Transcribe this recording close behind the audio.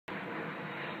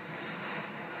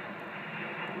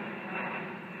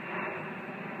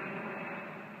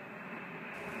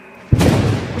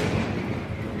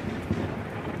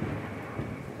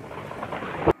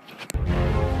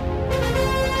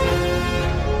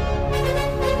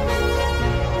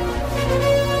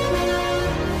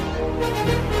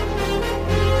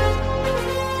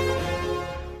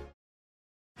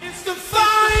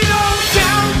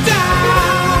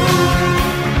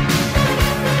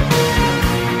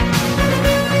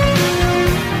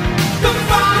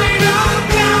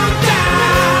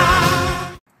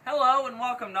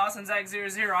Dawson Zach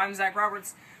 00. I'm Zach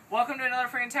Roberts. Welcome to another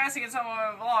fantastic installment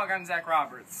of my vlog. I'm Zach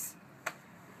Roberts.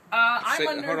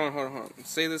 Hold on.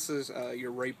 Say this is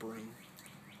your rape room.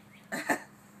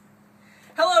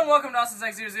 Hello and welcome to Dawson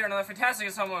Zach 00, another fantastic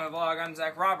installment of my vlog. I'm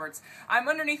Zach Roberts. I'm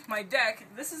underneath my deck.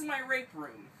 This is my rape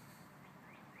room.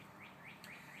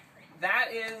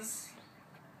 That is...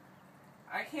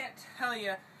 I can't tell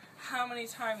you how many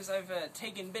times I've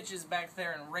taken bitches back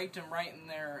there and raped them right in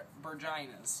their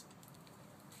vaginas.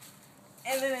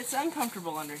 And then it's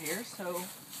uncomfortable under here, so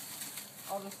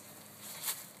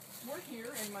we're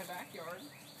here in my backyard.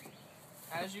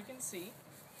 As you can see,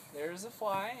 there's a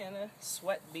fly and a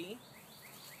sweat bee.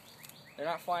 They're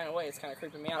not flying away, it's kind of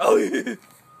creeping me out. Oh, where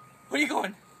are you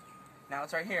going? Now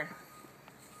it's right here.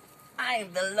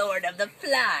 I'm the Lord of the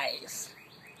Flies.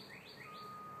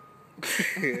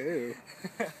 Ew.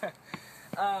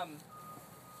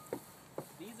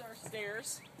 These are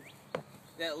stairs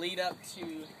that lead up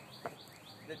to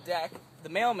the deck. The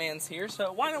mailman's here,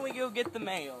 so why don't we go get the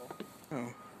mail?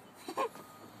 Oh.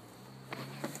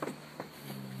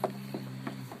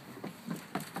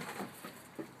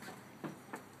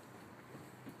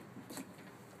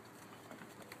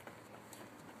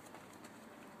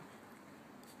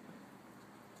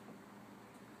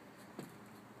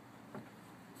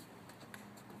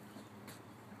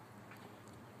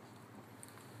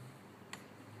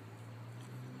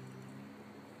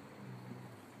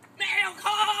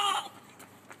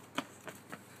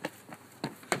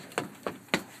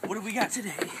 What have we got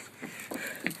today?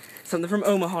 Something from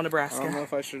Omaha, Nebraska. I don't know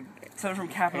if I should... Something from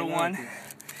Capital One.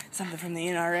 Something from the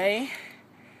NRA.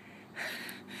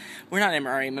 We're not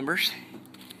NRA members.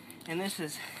 And this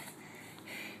is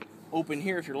open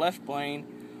here if you're left-brained,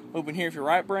 open here if you're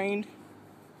right-brained.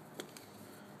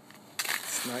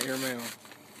 It's not your mail.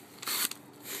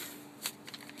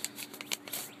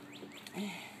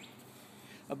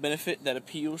 A benefit that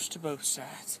appeals to both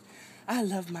sides. I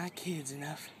love my kids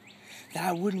enough that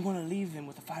I wouldn't want to leave them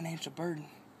with a financial burden.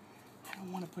 I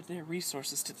don't want to put their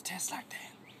resources to the test like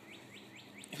that.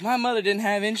 If my mother didn't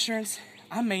have insurance,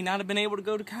 I may not have been able to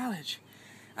go to college.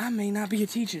 I may not be a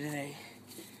teacher today.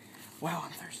 Wow,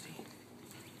 I'm thirsty.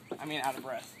 I mean, out of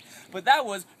breath. But that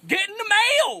was getting the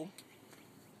mail!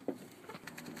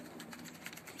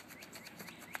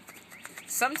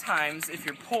 Sometimes, if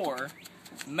you're poor,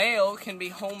 mail can be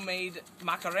homemade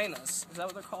macarenas. Is that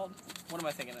what they're called? What am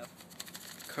I thinking of?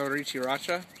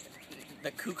 Cucaracha?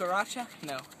 The cucaracha?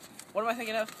 No. What am I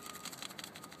thinking of?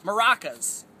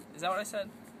 Maracas. Is that what I said?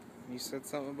 You said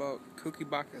something about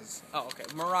kooky-bakas. Oh, okay.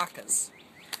 Maracas.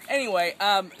 Anyway,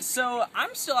 so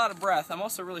I'm still out of breath. I'm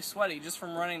also really sweaty just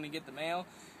from running to get the mail.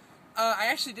 I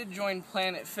actually did join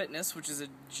Planet Fitness, which is a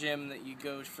gym that you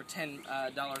go for $10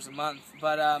 a month.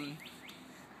 But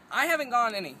I haven't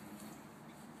gone any.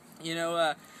 You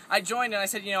know, I joined and I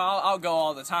said, you know, I'll go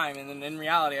all the time, and then in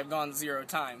reality, I've gone 0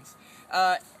 times.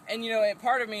 And, you know,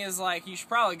 part of me is like, you should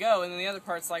probably go, and then the other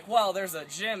part's like, well, there's a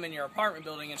gym in your apartment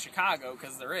building in Chicago,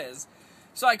 because there is.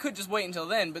 So I could just wait until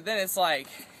then, but then it's like,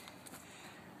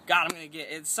 God,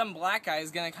 some black guy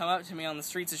is going to come up to me on the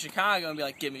streets of Chicago and be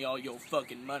like, give me all your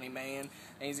fucking money, man.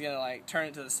 And he's going to, like, turn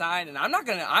it to the side, and I'm just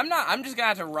going to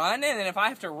have to run, and if I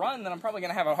have to run, then I'm probably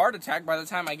going to have a heart attack by the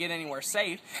time I get anywhere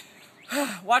safe.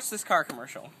 Watch this car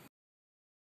commercial.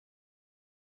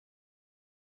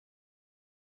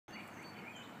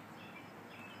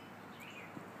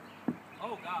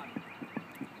 Oh, God.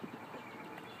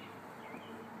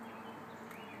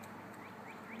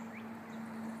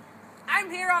 I'm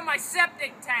here on my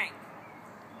septic tank.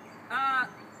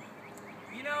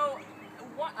 You know,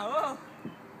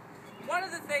 one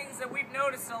of the things that we've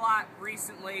noticed a lot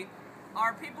recently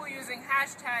are people using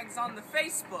hashtags on the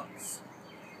Facebooks.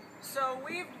 So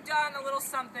we've done a little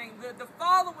something. The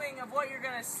following of what you're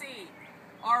going to see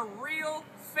are real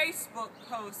Facebook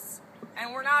posts,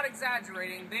 and we're not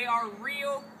exaggerating. They are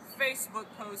real Facebook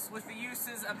posts with the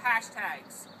uses of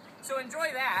hashtags. So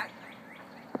enjoy that.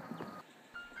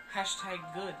 Hashtag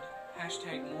good,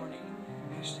 hashtag morning,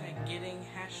 hashtag getting,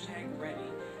 hashtag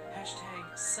ready,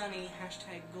 hashtag sunny,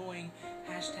 hashtag going,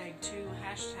 hashtag to,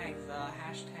 hashtag the,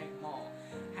 hashtag mall,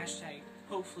 hashtag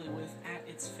hopefully with at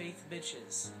its faith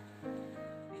bitches.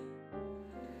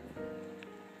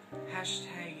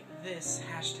 Hashtag this,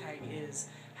 hashtag is,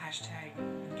 hashtag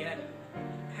ghetto,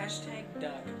 hashtag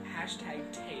duck,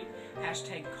 hashtag tape,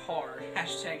 hashtag card,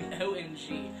 hashtag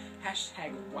OMG,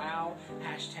 hashtag wow,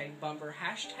 hashtag bumper,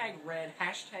 hashtag red,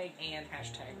 hashtag and,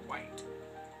 hashtag white.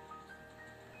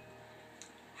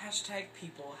 Hashtag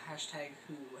people, hashtag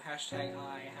who, hashtag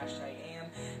I, hashtag am,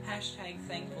 hashtag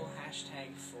thankful,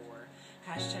 hashtag for,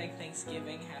 Hashtag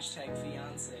Thanksgiving, hashtag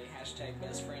fiance, hashtag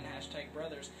best friend, hashtag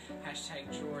brothers,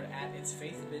 hashtag Jord at its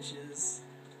faith bitches.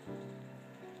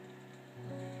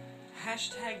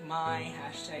 Hashtag my,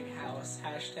 hashtag house,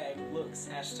 hashtag looks,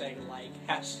 hashtag like,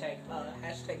 hashtag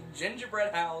hashtag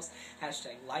gingerbread house,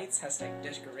 hashtag lights, hashtag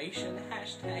decoration,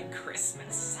 hashtag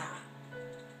Christmas.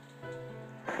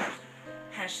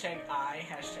 Hashtag I,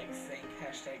 hashtag think,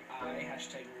 hashtag I,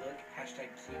 hashtag look, hashtag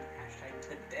cute, hashtag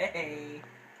today.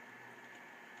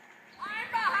 I'm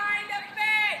behind a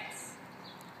fence!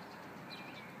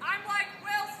 I'm like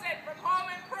Wilson from Home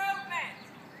Improvement!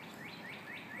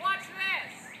 Watch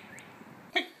this!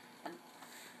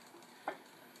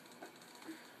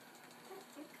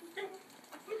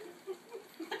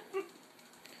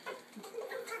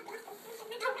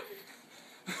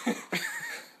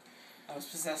 I was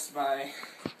possessed by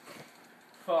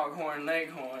Foghorn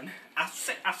Leghorn. I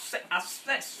say,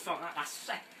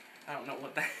 I don't know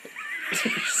what that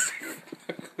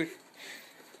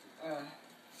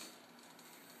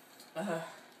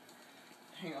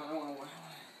hang on, I want to...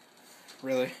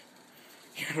 Really?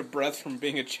 You're out of breath from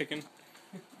being a chicken?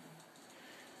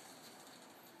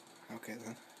 Okay,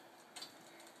 then.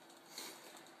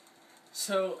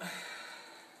 So,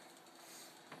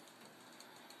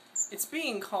 it's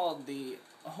being called the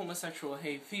homosexual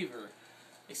hay fever,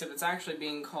 except it's actually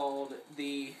being called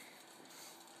the,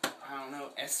 I don't know,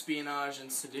 Espionage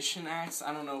and Sedition Acts.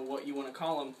 I don't know what you want to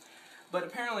call them, but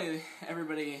apparently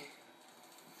everybody's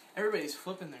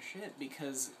flipping their shit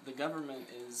because the government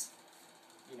is,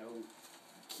 you know,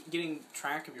 getting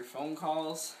track of your phone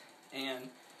calls and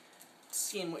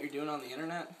seeing what you're doing on the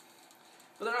internet.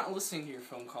 But they're not listening to your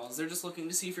phone calls. They're just looking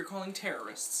to see if you're calling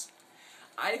terrorists.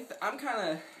 I'm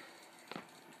kind of...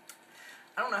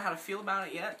 I don't know how to feel about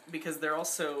it yet, because they're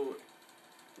also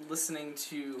listening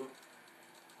to...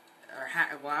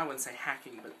 well, I wouldn't say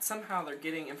hacking, but somehow they're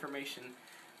getting information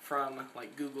from,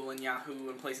 like, Google and Yahoo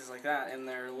and places like that, and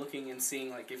they're looking and seeing,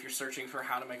 like, if you're searching for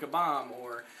how to make a bomb,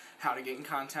 or how to get in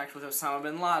contact with Osama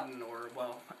bin Laden, or,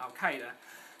 well, Al-Qaeda.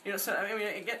 You know, so, I mean,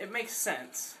 it makes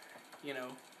sense, you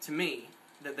know, to me,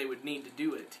 that they would need to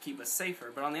do it to keep us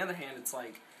safer. But on the other hand, it's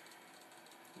like,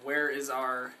 where is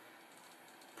our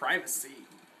privacy?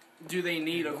 Do they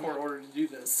need a court order to do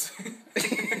this?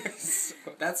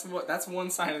 That's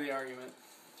one side of the argument.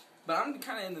 But I'm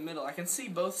kind of in the middle. I can see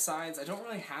both sides. I don't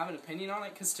really have an opinion on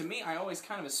it, because to me, I always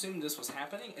kind of assumed this was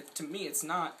happening. To me, it's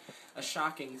not a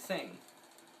shocking thing.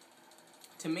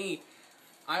 To me,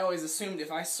 I always assumed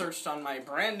if I searched on my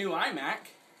brand new iMac,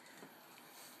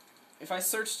 if I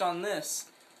searched on this,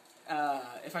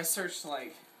 if I searched,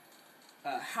 like,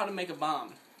 how to make a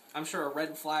bomb, I'm sure a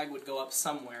red flag would go up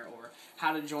somewhere, or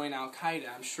how to join Al-Qaeda.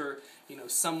 I'm sure, you know,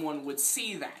 someone would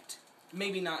see that.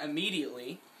 Maybe not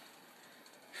immediately,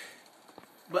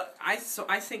 but I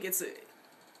think it's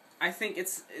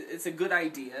a good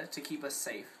idea to keep us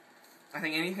safe. I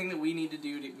think anything that we need to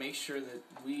do to make sure that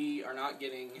we are not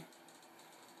getting,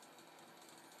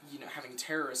 you know, having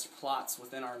terrorist plots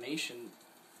within our nation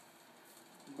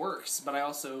works, but I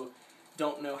also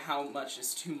don't know how much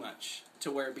is too much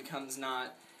to where it becomes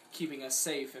not keeping us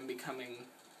safe and becoming,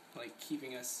 like,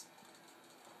 keeping us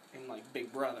in, like,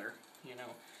 Big Brother, you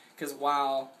know? Because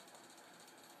while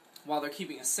they're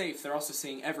keeping us safe, they're also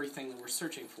seeing everything that we're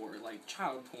searching for, like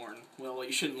child porn. Well,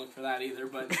 you shouldn't look for that either,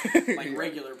 but, like, yeah.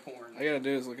 Regular porn. All you gotta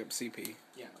do is look up CP.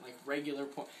 Yeah, like regular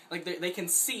porn. Like, they can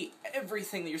see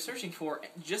everything that you're searching for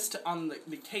just on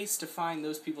the case to find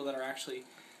those people that are actually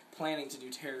planning to do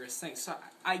terrorist things. So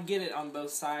I get it on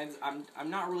both sides. I'm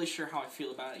not really sure how I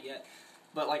feel about it yet,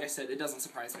 but like I said, it doesn't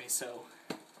surprise me. So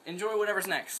enjoy whatever's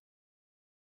next.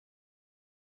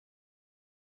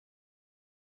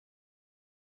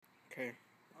 Okay.